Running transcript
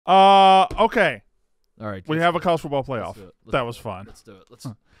Okay. All right. We have a college football playoff. That was fun. Let's do it.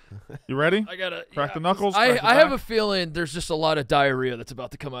 You ready? I gotta crack the knuckles. I have a feeling there's just a lot of diarrhea that's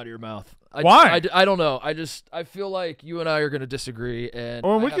about to come out of your mouth. Why? I don't know. I feel like you and I are going to disagree, and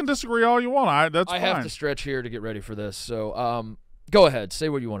we can disagree all you want. That's fine. I have to stretch here to get ready for this. So, go ahead. Say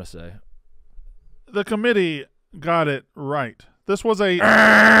what you want to say. The committee got it right. This was a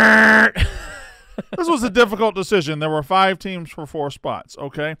this was a difficult decision. There were 5 teams for 4 spots.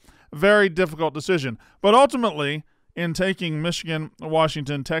 Okay, very difficult decision. But ultimately, in taking Michigan,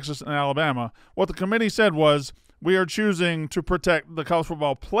 Washington, Texas, and Alabama, what the committee said was, we are choosing to protect the college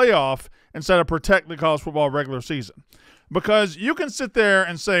football playoff instead of protect the college football regular season. Because you can sit there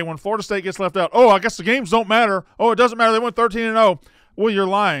and say when Florida State gets left out, oh, I guess the games don't matter. Oh, it doesn't matter. They went 13-0. Well, you're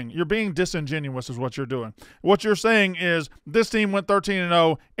lying. You're being disingenuous is what you're doing. What you're saying is this team went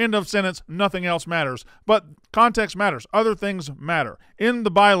 13-0, end of sentence, nothing else matters. But context matters. Other things matter. In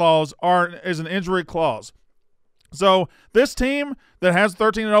the bylaws is an injury clause. So this team that has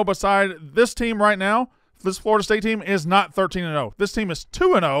 13-0 beside this team right now, this Florida State team is not 13-0. This team is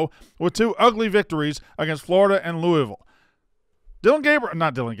 2-0 with 2 ugly victories against Florida and Louisville. Not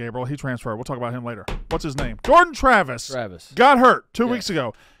Dylan Gabriel. He transferred. We'll talk about him later. What's his name? Jordan Travis. Got hurt 2 weeks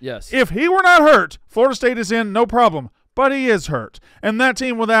ago. Yes. If he were not hurt, Florida State is in, no problem. But he is hurt. And that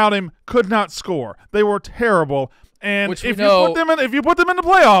team without him could not score. They were terrible. And if you put them in the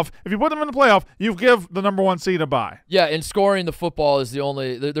playoff, you give the number 1 seed a bye. Yeah, and scoring the football is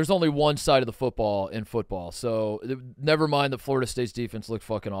there's only one side of the football in football. So never mind that Florida State's defense looked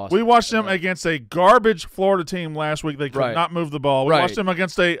fucking awesome. We watched them against a garbage Florida team last week. They could not move the ball. We watched them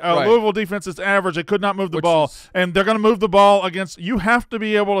against a Louisville defense that's average. They could not move the ball. And they're going to move the ball against – you have to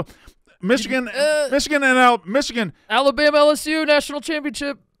be able to – Michigan, Alabama, LSU, national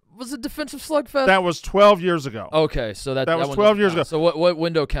championship. Was a defensive slugfest? That was 12 years ago. Okay, so that was 12 years ago. So what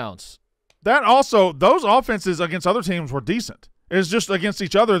window counts? That also, those offenses against other teams were decent. It's just against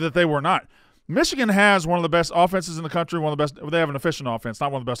each other that they were not. Michigan has one of the best offenses in the country, they have an efficient offense,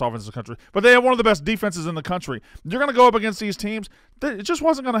 not one of the best offenses in the country, but they have one of the best defenses in the country. You're going to go up against these teams. It just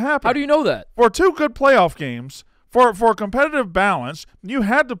wasn't going to happen. How do you know that? For 2 good playoff games, for competitive balance, you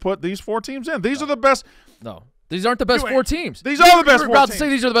had to put these 4 teams in. These are the best. No. These aren't the best 4 teams. These are the best 4 teams. You're about to say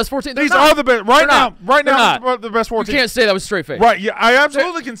these are the best 4 teams. These are the best. Right now, the best 4 teams. You can't say that with a straight face. Right, yeah, I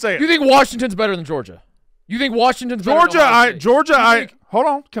absolutely can say it. You think Washington's better than Georgia? You think Washington's better than Ohio State? Hold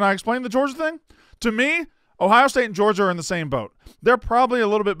on. Can I explain the Georgia thing? To me, Ohio State and Georgia are in the same boat. They're probably a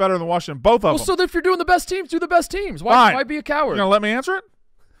little bit better than Washington, both of them. Well, so if you're doing the best teams, do the best teams. Why be a coward? You going to let me answer it?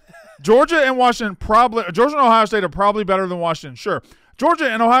 Georgia and Ohio State are probably better than Washington, sure.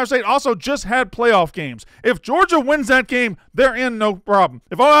 Georgia and Ohio State also just had playoff games. If Georgia wins that game, they're in no problem.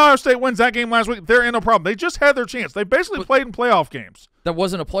 If Ohio State wins that game last week, they're in no problem. They just had their chance. They basically played in playoff games. That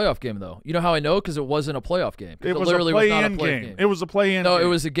wasn't a playoff game, though. You know how I know? Because it wasn't a playoff game. It was literally a play-in game. It was a play-in game. No, it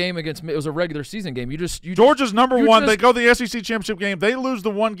was a game against – it was a regular season game. Georgia's number 1. They go to the SEC championship game. They lose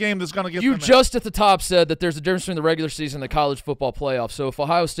the one game that's going to get them in. You just at the top said that there's a difference between the regular season and the college football playoff. So if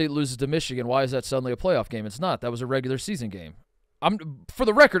Ohio State loses to Michigan, why is that suddenly a playoff game? It's not. That was a regular season game. For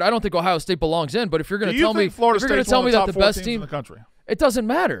the record, I don't think Ohio State belongs in. But if you're going to tell me that the best team in the country, it doesn't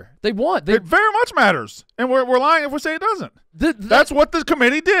matter. They won. It very much matters, and we're lying if we say it doesn't. That's what the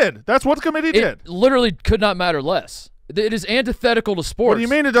committee did. It literally could not matter less. It is antithetical to sports. What do you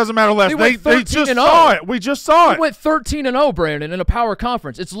mean it doesn't matter less? They just saw it. We just saw it. They went 13-0, Brandon, in a power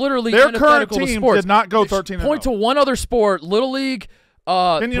conference. It's literally antithetical to sports. Their current team did not go 13-0. Point to one other sport, Little League,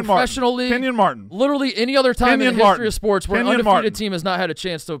 professional league, Kenyon Martin. Literally any other time in the history of sports where an undefeated team has not had a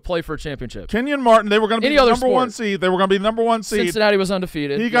chance to play for a championship. Kenyon Martin, they were going to be the number 1 seed. They were going to be the number 1 seed. Cincinnati was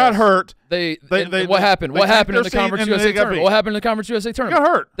undefeated. He got hurt. What happened? What happened in the Conference USA tournament? What happened in the Conference USA tournament? He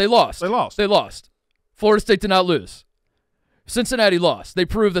got hurt. They lost. Florida State did not lose. Cincinnati lost. They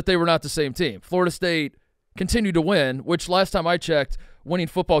proved that they were not the same team. Florida State continued to win, which last time I checked, winning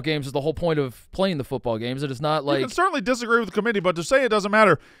football games is the whole point of playing the football games. It is not like – You can certainly disagree with the committee, but to say it doesn't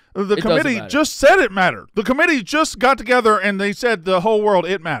matter, the committee just said it mattered. The committee just got together and they said the whole world,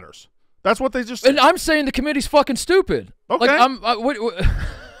 it matters. That's what they just said. And I'm saying the committee's fucking stupid. Okay. What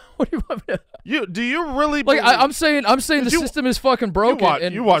do you want me to – Do you really – I'm saying the system is fucking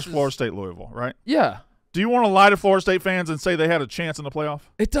broken. You watched Florida State Louisville, right? Yeah. Do you want to lie to Florida State fans and say they had a chance in the playoff?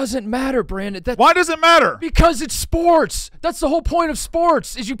 It doesn't matter, Brandon. Why does it matter? Because it's sports. That's the whole point of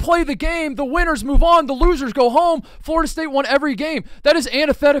sports is you play the game, the winners move on, the losers go home. Florida State won every game. That is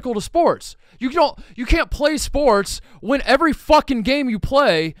antithetical to sports. You can't play sports, win every fucking game you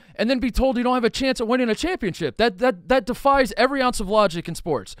play, and then be told you don't have a chance at winning a championship. That defies every ounce of logic in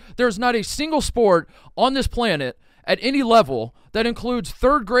sports. There's not a single sport on this planet at any level that includes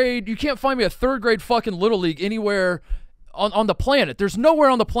third grade. You can't find me a third grade fucking Little League anywhere on the planet. There's nowhere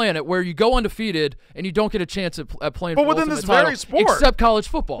on the planet where you go undefeated and you don't get a chance at playing but for within the this ultimate title, very sport, except college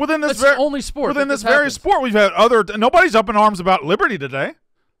football. That's the only sport. Within this very sport, we've had nobody's up in arms about Liberty today.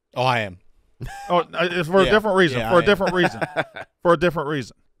 Oh, I am. Oh, it's for a different reason. Yeah, for a different reason. For a different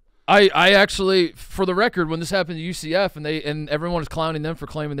reason. I actually, for the record, when this happened to UCF and everyone was clowning them for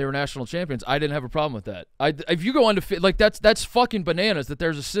claiming they were national champions, I didn't have a problem with that. If you go undefeated, like that's fucking bananas that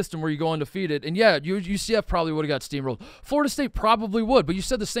there's a system where you go undefeated. And yeah, UCF probably would have got steamrolled. Florida State probably would, but you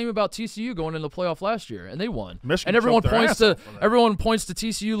said the same about TCU going into the playoff last year, and they won. Michigan and everyone choked points to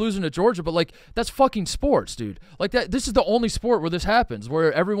TCU losing to Georgia, but like that's fucking sports, dude. Like that. This is the only sport where this happens,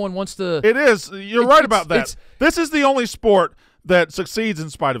 where everyone wants to. It is. You're right about that. This is the only sport that succeeds in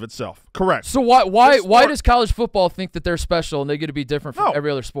spite of itself. Correct. So why does college football think that they're special and they get to be different from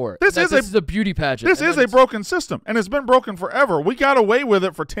every other sport? This is a beauty pageant. This is a broken system, and it's been broken forever. We got away with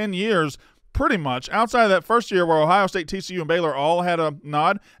it for 10 years, pretty much, outside of that first year where Ohio State, TCU, and Baylor all had a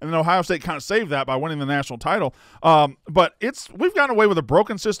nod, and then Ohio State kind of saved that by winning the national title. But we've gotten away with a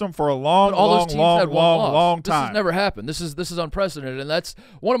broken system for a long time. This has never happened. This is unprecedented, and that's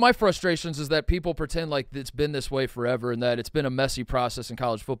one of my frustrations is that people pretend like it's been this way forever and that it's been a messy process in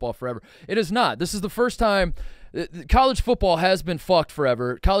college football forever. It is not. This is the first time. College football has been fucked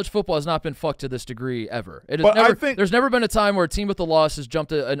forever. College football has not been fucked to this degree ever. There's never been a time where a team with a loss has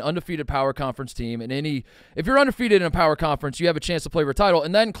jumped an undefeated power conference team. And if you're undefeated in a power conference, you have a chance to play for a title,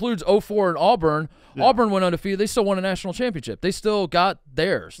 and that includes 2004 and Auburn. Yeah. Auburn went undefeated. They still won a national championship. They still got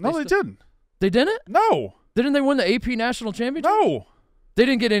theirs. No, they didn't. They didn't? No. Didn't they win the AP national championship? No. They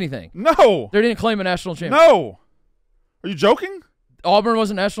didn't get anything. No. They didn't claim a national championship. No. Are you joking? Auburn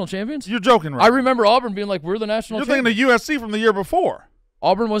wasn't national champions? You're joking, right? I remember Auburn being like, we're the national champions. You're thinking of USC from the year before.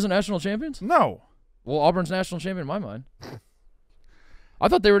 Auburn wasn't national champions? No. Well, Auburn's national champion in my mind. I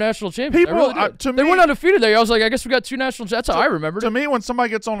thought they were national champions. They went undefeated there. I was like, I guess we got two national champions. That's how I remembered it. To me, when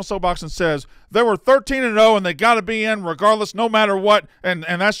somebody gets on a soapbox and says they were 13-0 and they got to be in regardless, no matter what, and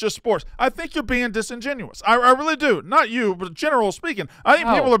that's just sports, I think you're being disingenuous. I really do. Not you, but general speaking. I think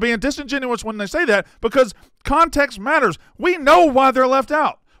people are being disingenuous when they say that because context matters. We know why they're left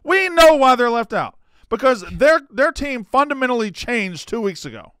out. We know why they're left out because their team fundamentally changed 2 weeks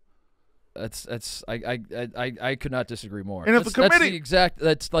ago. I could not disagree more. And if the committee,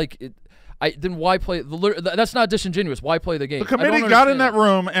 then why play? That's not disingenuous. Why play the game? The committee got in that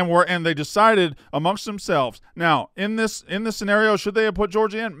room and they decided amongst themselves. Now, in this scenario, should they have put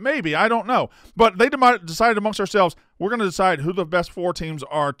Georgia in? Maybe, I don't know. But they decided amongst ourselves, we're going to decide who the best 4 teams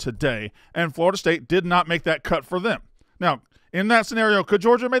are today. And Florida State did not make that cut for them. Now, in that scenario, could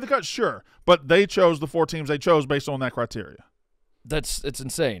Georgia have made the cut? Sure, but they chose the 4 teams they chose based on that criteria. It's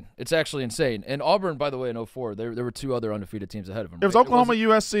insane. It's actually insane. And Auburn, by the way, in 2004, there were 2 other undefeated teams ahead of them. It was Oklahoma,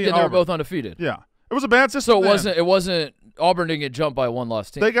 USC, and they were both undefeated. Yeah, it was a bad system. So it wasn't Auburn didn't get jumped by a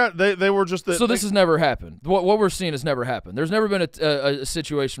one-loss team. They were just so this has never happened. What we're seeing has never happened. There's never been a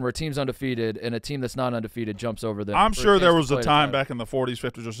situation where a team's undefeated and a team that's not undefeated jumps over them. I'm sure there was a time back in the 40s,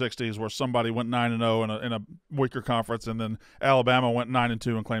 50s, or 60s where somebody went 9-0 in a weaker conference, and then Alabama went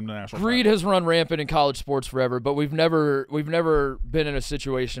 9-2 and claimed the national. Greed has run rampant in college sports forever, but we've never been in a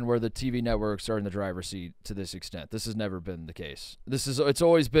situation where the TV networks are in the driver's seat to this extent. This has never been the case. It's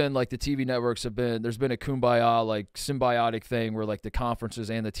always been like the TV networks have been. There's been a kumbaya, like symbiotic thing where like the conferences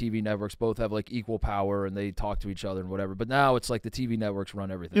and the TV networks both have like equal power and they talk to each other and whatever. But now it's like the TV networks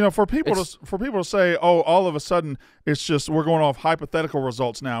run everything. You know, for people to say, oh, all of a sudden it's just we're going off hypothetical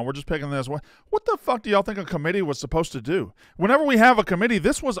results now. We're just picking this. What the fuck do y'all think a committee was supposed to do? Whenever we have a committee,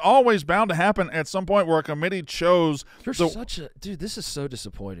 this was always bound to happen at some point where a committee chose. You're such a dude. This is so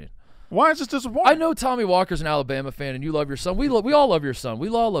disappointing. Why is this disappointing? I know Tommy Walker's an Alabama fan, and you love your son. We all love your son. We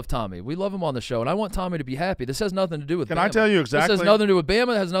all love Tommy. We love him on the show, and I want Tommy to be happy. This has nothing to do with Bama. Can I tell you exactly? This has nothing to do with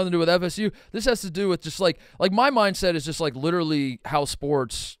Bama. It has nothing to do with FSU. This has to do with just like my mindset is just like literally how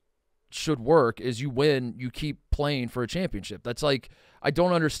sports should work is you win, you keep playing for a championship. That's like I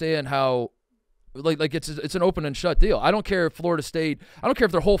don't understand how like it's an open and shut deal. I don't care if Florida State, I don't care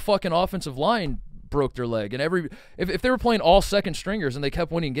if their whole fucking offensive line broke their leg, and if they were playing all second stringers and they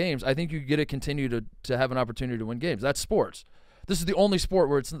kept winning games, I think you get to continue to have an opportunity to win games. That's sports. This is the only sport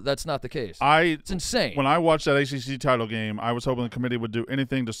where that's not the case. It's insane. When I watched that ACC title game, I was hoping the committee would do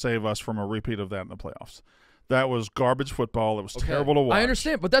anything to save us from a repeat of that in the playoffs. That was garbage football. It was terrible to watch. I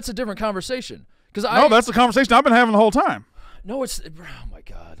understand, but that's a different conversation. No, that's the conversation I've been having the whole time. No, oh my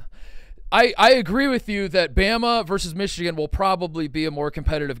God. I agree with you that Bama versus Michigan will probably be a more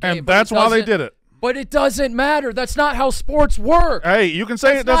competitive game. And that's why they did it. But it doesn't matter. That's not how sports work. Hey, you can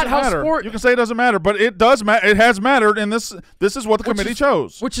say it doesn't matter. You can say it doesn't matter, but it does matter. It has mattered, and this is what the committee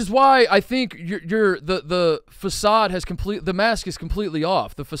chose. Which is why I think the facade has the mask is completely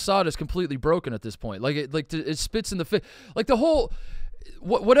off. The facade is completely broken at this point. It spits in the face. Like the whole.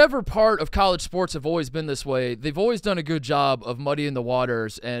 Whatever part of college sports have always been this way, they've always done a good job of muddying the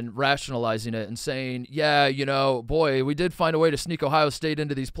waters and rationalizing it and saying, yeah, boy, we did find a way to sneak Ohio State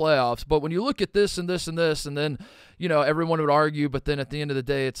into these playoffs. But when you look at this and this and this, and then, everyone would argue. But then at the end of the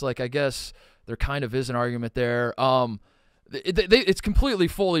day, it's like, I guess there kind of is an argument there. It's completely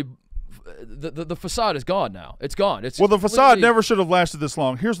fully the facade is gone now. It's gone. The facade never should have lasted this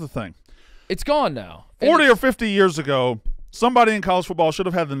long. Here's the thing. It's gone now. 40 or 50 years ago, somebody in college football should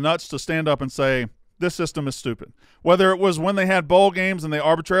have had the nuts to stand up and say, this system is stupid. Whether it was when they had bowl games and they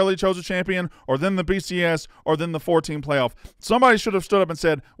arbitrarily chose a champion, or then the BCS, or then the 4-team playoff, somebody should have stood up and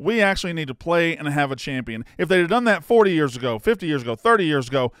said, we actually need to play and have a champion. If they had done that 40 years ago, 50 years ago, 30 years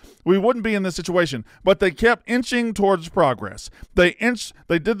ago, we wouldn't be in this situation. But they kept inching towards progress. They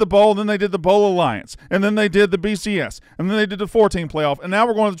did the bowl, then they did the Bowl Alliance, and then they did the BCS, and then they did the 4-team playoff, and now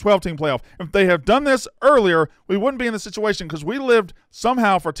we're going to the 12-team playoff. If they have done this earlier, we wouldn't be in this situation because we lived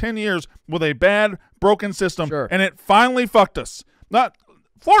somehow for 10 years with a bad, broken system, and it finally fucked us.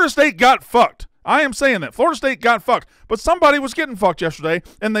 Florida State got fucked. I am saying that. Florida State got fucked. But somebody was getting fucked yesterday,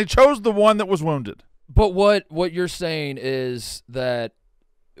 and they chose the one that was wounded. But what you're saying is that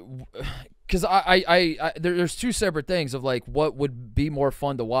because there's two separate things of like what would be more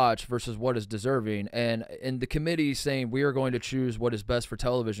fun to watch versus what is deserving, and the committee saying we are going to choose what is best for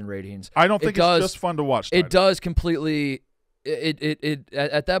television ratings. I don't think it's just fun to watch. It does completely. It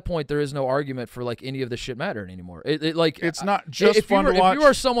at that point there is no argument for like any of this shit mattering anymore. It's not just fun to watch. If you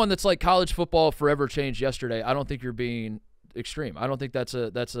are someone that's like college football forever changed yesterday, I don't think you're being extreme. I don't think that's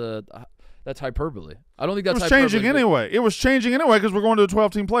hyperbole. I don't think that's hyperbole. Changing anyway. It was changing anyway because we're going to a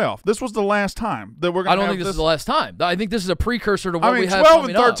 12-team playoff. This was the last time that we're going to. I don't think this is the last time. I think this is a precursor to what we have 12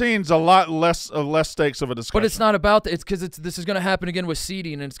 and 13 is a lot less stakes of a discussion. But it's not about that. It's because this is going to happen again with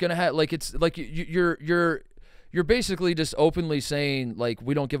seeding, and it's going to have you're basically just openly saying, like,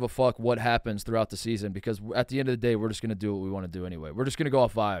 we don't give a fuck what happens throughout the season because at the end of the day, we're just going to do what we want to do anyway. We're just going to go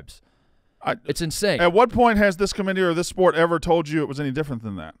off vibes. It's insane. At what point has this committee or this sport ever told you it was any different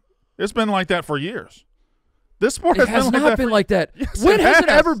than that? It's been like that for years. This sport has not been like that. Yes, when has it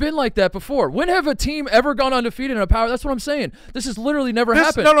ever been like that before? When have a team ever gone undefeated in a power? That's what I'm saying. This has literally never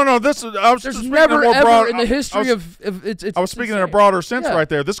happened. No. There's never ever in the history of it's. I was speaking in a broader sense right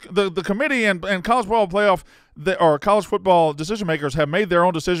there. The committee and college football playoff or college football decision makers have made their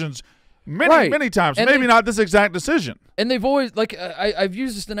own decisions many times. And maybe not this exact decision. And they've always I've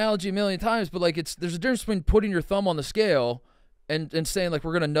used this analogy a million times, but like there's a difference between putting your thumb on the scale and saying like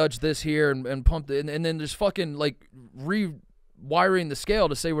we're gonna nudge this here and pump it, and then there's fucking like rewiring the scale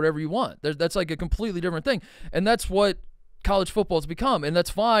to say whatever you want. That's like a completely different thing, and that's what college football has become, and that's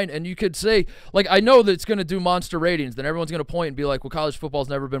fine. And you could say, like, I know that it's going to do monster ratings, then everyone's going to point and be like, well, college football's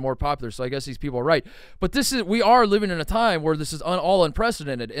never been more popular, so I guess these people are right. But we are living in a time where this is all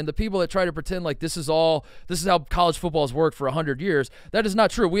unprecedented, and the people that try to pretend like this is how college football has worked for 100 years, that is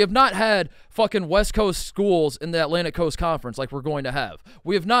not true. We have not had fucking West Coast schools in the Atlantic Coast Conference like we're going to have.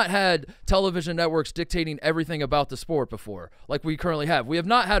 We have not had television networks dictating everything about the sport before like we currently have. We have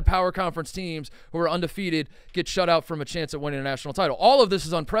not had power conference teams who are undefeated get shut out from a chance at winning a national title. All of this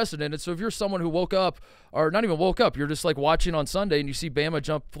is unprecedented. So if you're someone who woke up, or not even woke up, you're just like watching on Sunday and you see Bama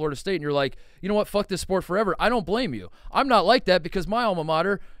jump Florida State and you're like, you know what, fuck this sport forever. I don't blame you. I'm not like that because my alma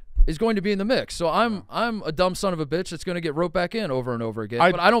mater is going to be in the mix. So I'm a dumb son of a bitch that's going to get roped back in over and over again.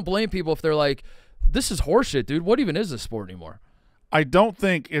 But I don't blame people if they're like, this is horseshit, dude. What even is this sport anymore? I don't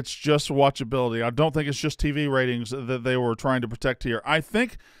think it's just watchability. I don't think it's just TV ratings that they were trying to protect here.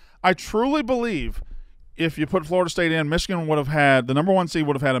 I truly believe if you put Florida State in, Michigan would have had, the number 1 seed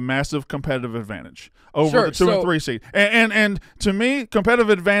would have had a massive competitive advantage over the 2 and 3 seed. And to me, competitive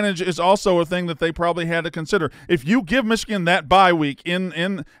advantage is also a thing that they probably had to consider. If you give Michigan that bye week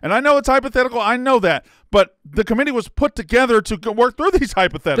and I know it's hypothetical, I know that, but the committee was put together to work through these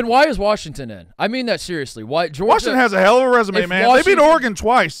hypotheticals. Then why is Washington in? I mean that seriously. Why Washington has a hell of a resume, man. They beat Oregon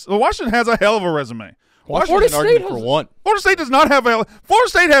twice. Washington has a hell of a resume. Florida State for one. Florida State does not have Florida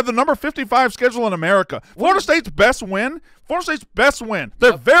State have the number 55 schedule in America. Florida State's best win,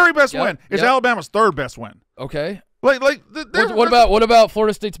 their very best win is Alabama's 3rd best win. Okay. What about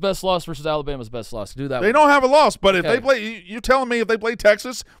Florida State's best loss versus Alabama's best loss? Do that. They don't have a loss, but if they play, you telling me if they play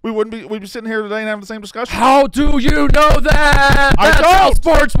Texas, we'd be sitting here today and having the same discussion. How do you know that? That's how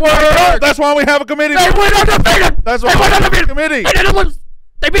sports work. That's why we have a committee. They went undefeated. That's why we have a committee.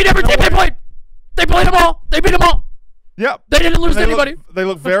 They beat every team they played. They played them all. They beat them all. Yep. They didn't lose to And anybody. They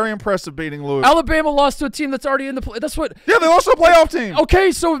look very impressive beating Louisville. Alabama lost to a team that's already in the play. That's what. Yeah, they lost to a playoff team.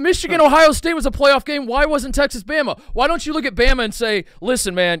 Okay, so if Michigan, Ohio State was a playoff game, why wasn't Texas Bama? Why don't you look at Bama and say,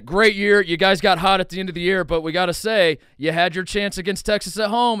 listen, man, great year. You guys got hot at the end of the year, but we got to say you had your chance against Texas at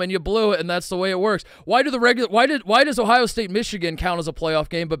home and you blew it, and that's the way it works. Why does Ohio State Michigan count as a playoff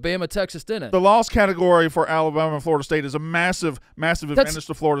game, but Bama Texas didn't? The loss category for Alabama and Florida State is a massive advantage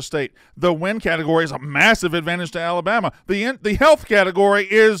to Florida State. The win category is a massive advantage to Alabama. The health category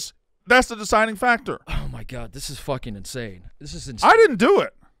that's the deciding factor. Oh my God, this is fucking insane. This is insane. I didn't do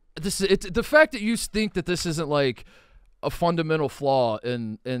it. The fact that you think that this isn't like a fundamental flaw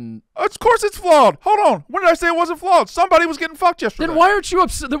in Of course it's flawed. Hold on. When did I say it wasn't flawed? Somebody was getting fucked yesterday. Then why aren't you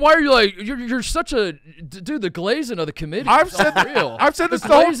upset? Then why are you like you're such a dude? The glazing of the committee. I've is said unreal. I've said this the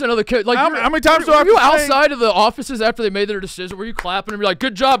the whole. glazing of the like. How many times do I have were you to say- outside of the offices after they made their decision? Were you clapping and be like,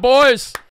 "Good job, boys"?